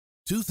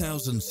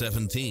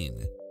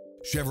2017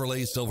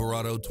 Chevrolet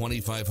Silverado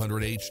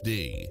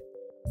 2500HD.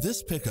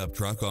 This pickup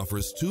truck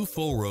offers 2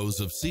 full rows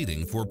of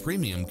seating for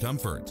premium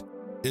comfort.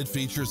 It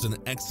features an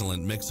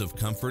excellent mix of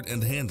comfort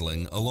and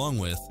handling along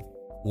with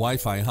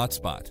Wi-Fi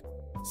hotspot,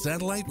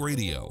 satellite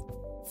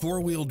radio,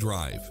 4-wheel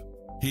drive,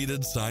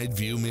 heated side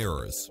view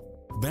mirrors,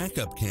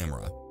 backup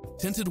camera,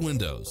 tinted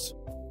windows,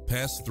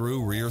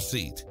 pass-through rear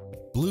seat,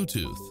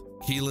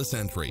 Bluetooth, keyless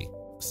entry,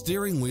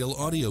 steering wheel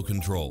audio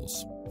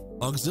controls,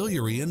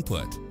 auxiliary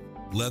input,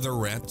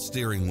 leather-wrapped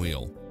steering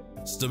wheel,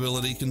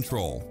 stability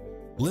control,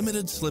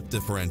 limited slip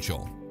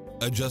differential,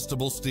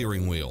 adjustable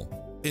steering wheel.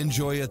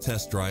 Enjoy a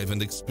test drive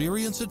and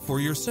experience it for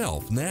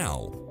yourself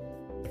now.